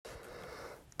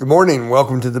Good morning.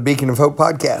 Welcome to the Beacon of Hope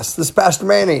podcast. This is Pastor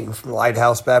Manning from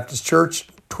Lighthouse Baptist Church,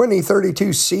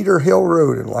 2032 Cedar Hill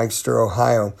Road in Lancaster,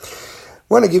 Ohio. I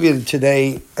want to give you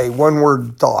today a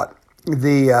one-word thought.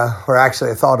 Or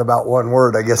actually a thought about one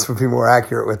word, I guess would be more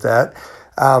accurate with that.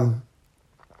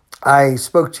 I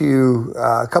spoke to you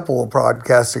a couple of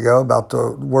podcasts ago about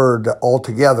the word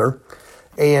altogether.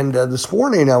 And this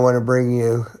morning I want to bring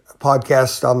you a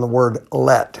podcast on the word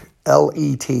let,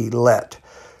 L-E-T, let.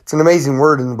 It's an amazing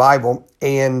word in the Bible,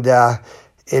 and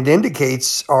it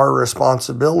indicates our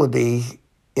responsibility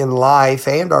in life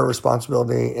and our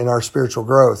responsibility in our spiritual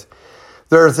growth.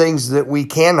 There are things that we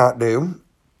cannot do.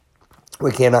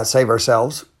 We cannot save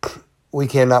ourselves. We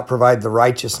cannot provide the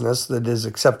righteousness that is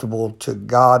acceptable to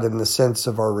God in the sense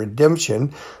of our redemption.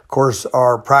 Of course,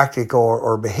 our practical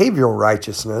or behavioral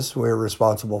righteousness we're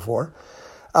responsible for.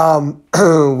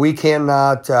 We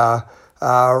cannot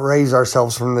raise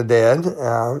ourselves from the dead.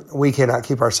 We cannot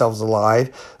keep ourselves alive.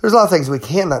 There's a lot of things we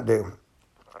cannot do.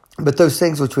 But those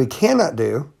things which we cannot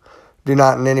do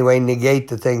not in any way negate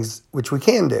the things which we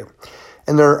can do.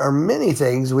 And there are many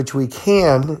things which we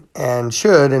can and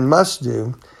should and must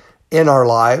do in our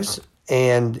lives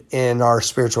and in our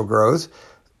spiritual growth.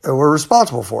 We're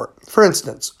responsible for it. For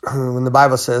instance, when the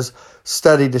Bible says,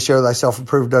 study to show thyself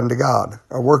approved unto God,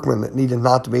 a workman that needeth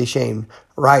not to be ashamed,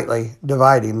 rightly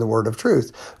dividing the word of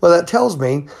truth. Well, that tells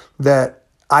me that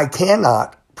I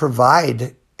cannot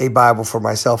provide a Bible for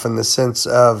myself in the sense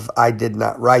of I did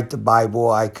not write the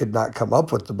Bible. I could not come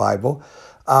up with the Bible.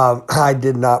 I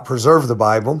did not preserve the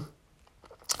Bible.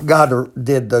 God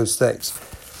did those things.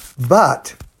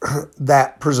 But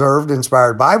that preserved,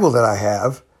 inspired Bible that I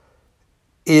have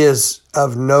is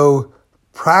of no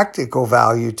practical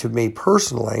value to me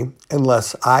personally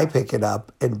unless I pick it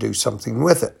up and do something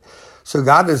with it. So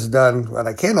God has done what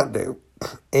I cannot do,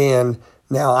 and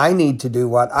now I need to do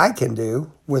what I can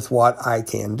do with what I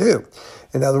can do.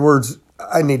 In other words,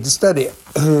 I need to study it.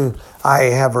 I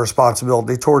have a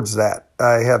responsibility towards that.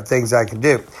 I have things I can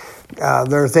do.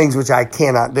 There are things which I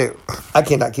cannot do. I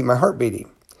cannot keep my heart beating,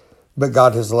 but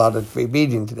God has allowed it to be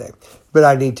beating today. But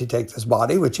I need to take this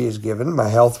body, which He has given, my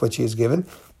health, which He has given,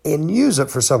 and use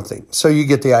it for something. So you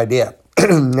get the idea.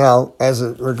 Now, as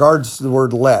it regards the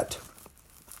word let,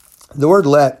 the word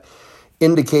let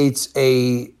indicates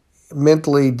a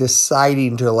mentally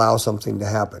deciding to allow something to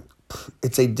happen.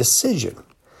 It's a decision.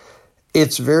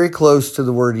 It's very close to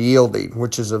the word yielding,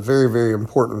 which is a very, very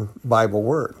important Bible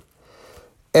word.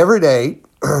 Every day,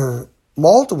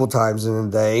 multiple times in a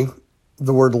day,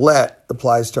 the word let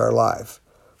applies to our life.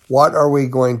 What are we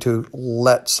going to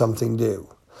let something do?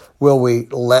 Will we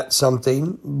let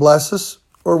something bless us,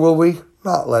 or will we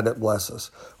not let it bless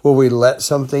us? Will we let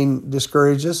something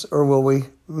discourage us, or will we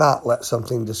not let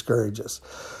something discourage us?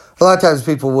 A lot of times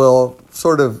people will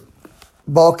sort of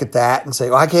balk at that and say,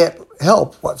 well, I can't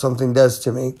help what something does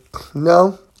to me.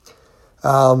 No.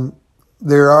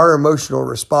 There are emotional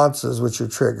responses which are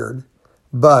triggered,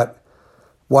 but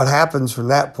what happens from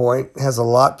that point has a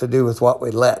lot to do with what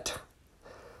we let.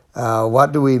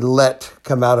 What do we let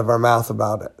come out of our mouth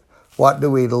about it? What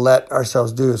do we let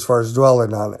ourselves do as far as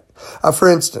dwelling on it? For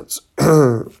instance,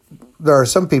 there are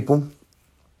some people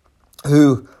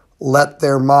who let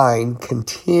their mind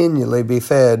continually be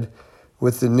fed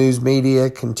with the news media,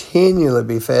 continually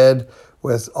be fed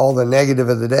with all the negative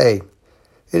of the day.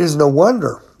 It is no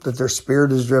wonder that their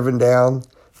spirit is driven down,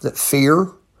 that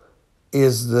fear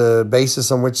is the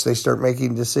basis on which they start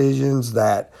making decisions,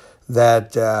 that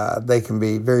they can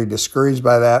be very discouraged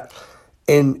by that,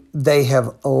 and they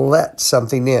have let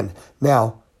something in.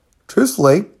 Now,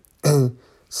 truthfully,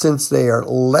 since they are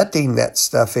letting that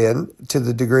stuff in to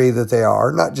the degree that they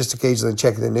are, not just occasionally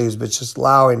checking the news, but just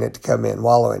allowing it to come in,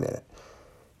 wallowing in it,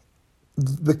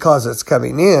 because it's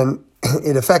coming in,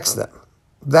 it affects them.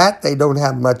 That they don't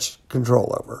have much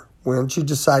control over. Once you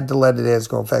decide to let it in, it's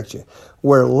going to affect you.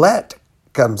 Where let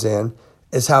comes in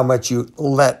is how much you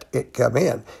let it come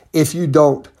in. If you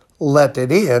don't let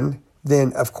it in,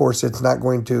 then of course it's not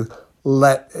going to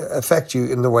affect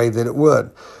you in the way that it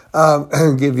would.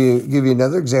 Give you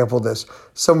another example of this.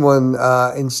 Someone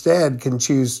instead can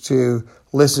choose to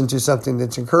listen to something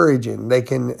that's encouraging. They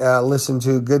can listen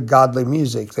to good godly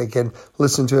music. They can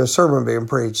listen to a sermon being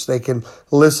preached. They can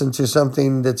listen to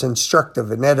something that's instructive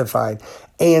and edifying.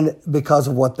 And because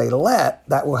of what they let,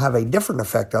 that will have a different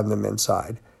effect on them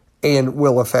inside and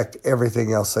will affect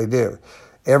everything else they do.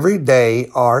 Every day,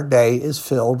 our day is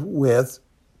filled with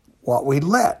what we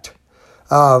let.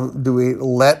 Do we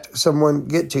let someone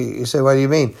get to you? You say, what do you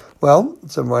mean? Well,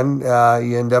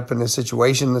 you end up in a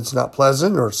situation that's not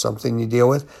pleasant or something you deal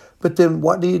with. But then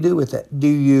what do you do with it? Do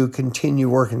you continue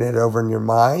working it over in your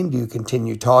mind? Do you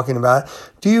continue talking about it?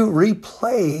 Do you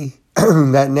replay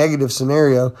that negative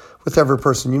scenario with every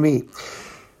person you meet?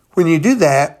 When you do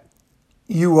that,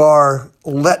 you are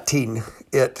letting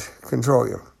it control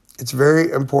you. It's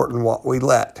very important what we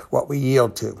what we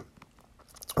yield to,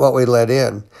 what we let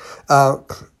in. I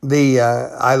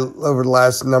over the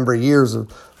last number of years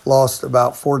have lost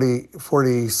about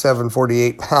 47,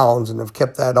 48 pounds and have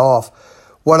kept that off.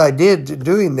 What I did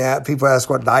doing that, people ask,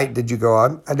 what diet did you go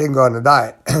on? I didn't go on a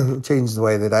diet. Changed the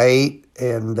way that I ate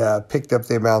and picked up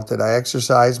the amount that I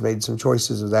exercised, made some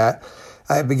choices of that.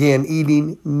 I began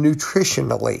eating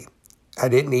nutritionally. I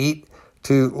didn't eat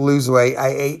to lose weight. I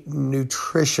ate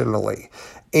nutritionally.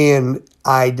 And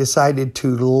I decided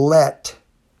to let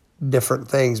different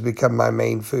things become my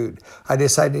main food. I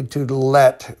decided to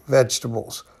let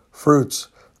vegetables, fruits,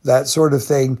 that sort of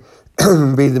thing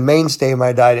be the mainstay of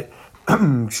my diet,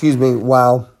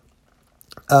 while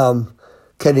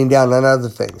cutting down on other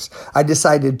things. I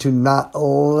decided to not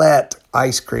let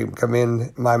ice cream come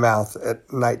in my mouth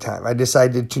at nighttime. I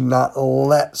decided to not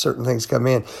let certain things come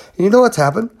in. And you know what's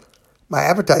happened? My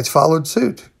appetites followed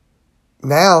suit.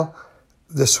 Now,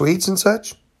 the sweets and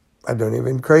such, I don't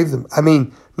even crave them. I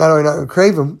mean, not only not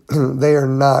crave them, they are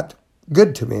not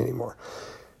good to me anymore.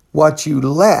 What you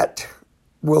let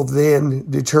will then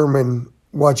determine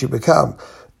what you become.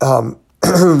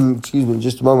 Excuse me,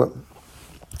 just a moment.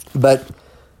 But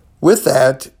with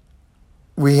that,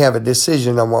 we have a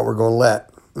decision on what we're going to let.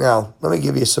 Now, let me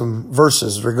give you some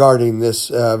verses regarding this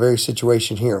very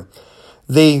situation here.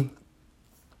 The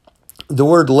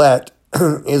word let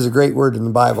is a great word in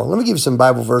the Bible. Let me give you some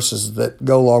Bible verses that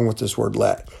go along with this word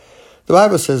let. The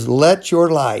Bible says, let your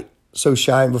light so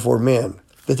shine before men,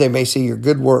 that they may see your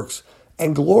good works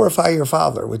and glorify your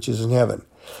Father, which is in heaven.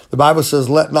 The Bible says,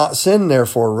 let not sin,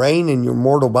 therefore, reign in your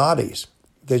mortal bodies,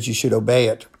 that you should obey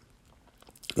it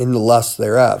in the lust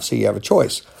thereof. So you have a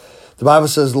choice. The Bible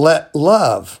says, let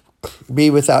love be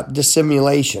without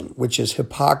dissimulation, which is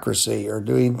hypocrisy or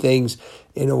doing things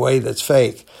in a way that's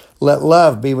fake. Let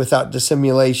love be without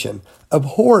dissimulation.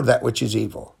 Abhor that which is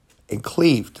evil and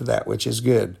cleave to that which is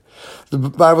good. The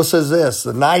Bible says this,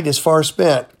 the night is far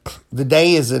spent, the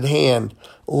day is at hand.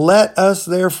 Let us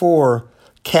therefore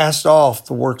cast off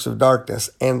the works of darkness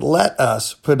and let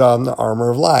us put on the armor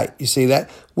of light. You see that?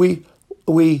 We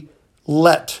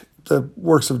let the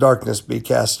works of darkness be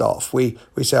cast off. We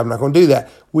say, I'm not going to do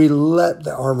that. We let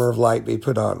the armor of light be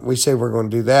put on. We say we're going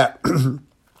to do that.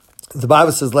 The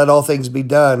Bible says, let all things be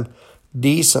done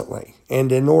decently and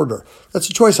in order. That's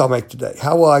a choice I'll make today.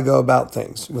 How will I go about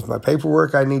things? With my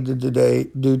paperwork I need to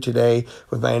do today,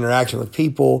 with my interaction with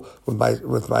people,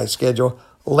 with my schedule.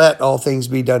 Let all things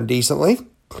be done decently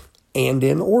and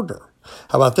in order.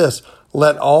 How about this?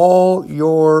 Let all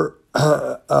your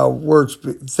let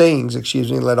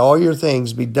all your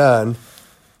things be done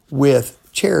with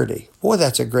charity. Boy,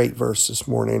 that's a great verse this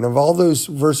morning. Of all those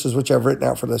verses which I've written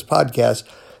out for this podcast,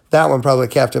 that one probably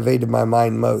captivated my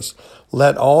mind most.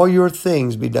 Let all your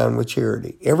things be done with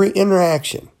charity. Every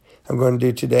interaction I'm going to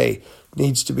do today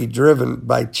needs to be driven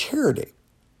by charity.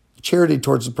 Charity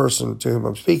towards the person to whom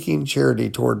I'm speaking, charity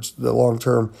towards the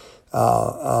long-term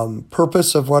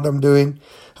purpose of what I'm doing.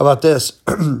 How about this?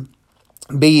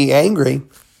 Be ye angry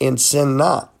and sin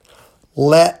not.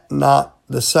 Let not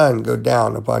the sun go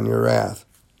down upon your wrath.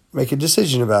 Make a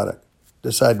decision about it.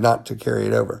 Decide not to carry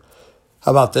it over.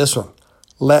 How about this one?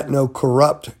 Let no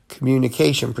corrupt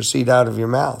communication proceed out of your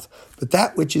mouth, but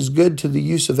that which is good to the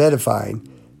use of edifying,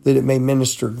 that it may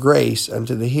minister grace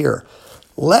unto the hearer.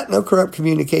 Let no corrupt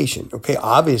communication. Okay,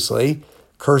 obviously,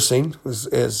 cursing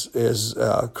is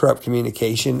corrupt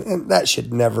communication, and that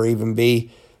should never even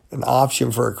be an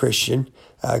option for a Christian.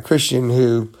 A Christian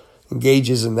who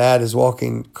engages in that is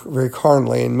walking very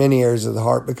carnally in many areas of the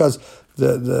heart, because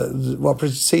the what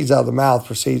proceeds out of the mouth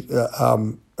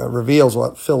reveals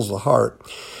what fills the heart.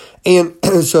 And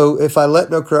so if I let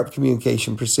no corrupt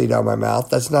communication proceed out of my mouth,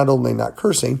 that's not only not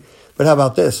cursing, but how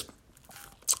about this?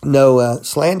 No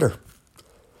slander.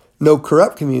 No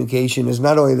corrupt communication is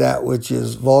not only that which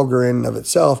is vulgar in and of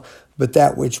itself, but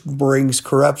that which brings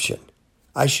corruption.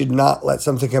 I should not let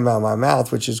something come out of my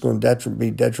mouth which is going to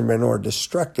be detrimental or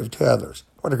destructive to others.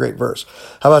 What a great verse.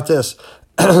 How about this?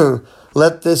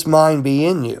 Let this mind be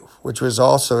in you, which was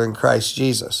also in Christ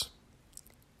Jesus.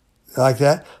 Like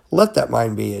that? Let that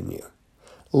mind be in you.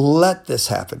 Let this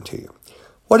happen to you.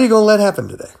 What are you going to let happen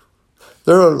today?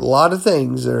 There are a lot of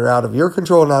things that are out of your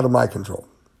control and out of my control.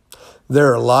 There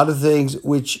are a lot of things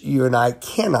which you and I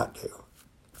cannot do.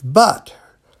 But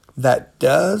that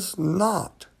does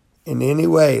not in any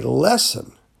way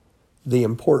lessen the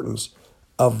importance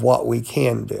of what we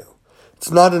can do.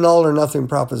 It's not an all or nothing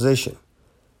proposition.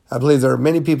 I believe there are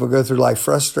many people who go through life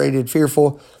frustrated,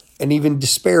 fearful, and even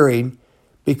despairing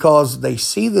because they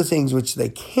see the things which they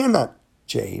cannot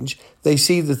change. They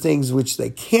see the things which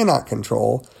they cannot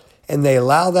control, and they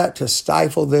allow that to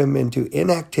stifle them into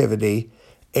inactivity,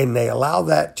 and they allow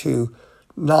that to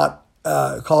not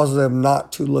cause them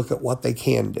not to look at what they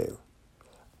can do.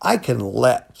 I can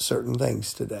let certain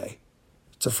things today.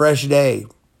 It's a fresh day,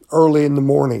 early in the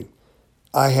morning.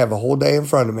 I have a whole day in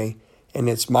front of me, and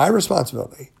it's my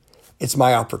responsibility. It's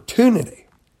my opportunity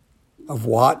of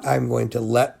what I'm going to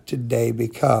let today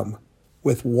become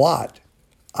with what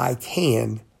I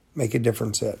can make a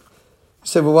difference in. You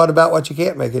say, well, what about what you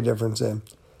can't make a difference in?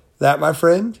 That, my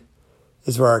friend,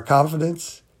 is where our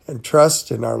confidence and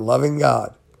trust in our loving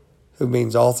God, who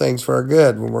means all things for our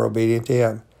good when we're obedient to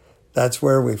Him. That's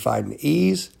where we find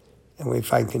ease and we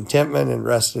find contentment and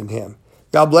rest in Him.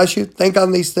 God bless you. Think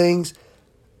on these things.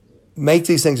 Make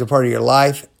these things a part of your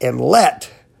life and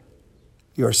let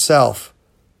yourself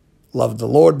love the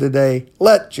Lord today.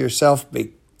 Let yourself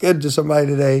be good to somebody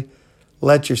today.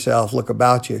 Let yourself look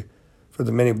about you for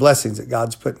the many blessings that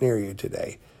God's put near you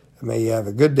today. And may you have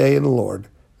a good day in the Lord.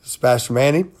 This is Pastor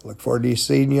Manny. Look forward to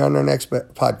seeing you on our next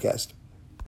podcast.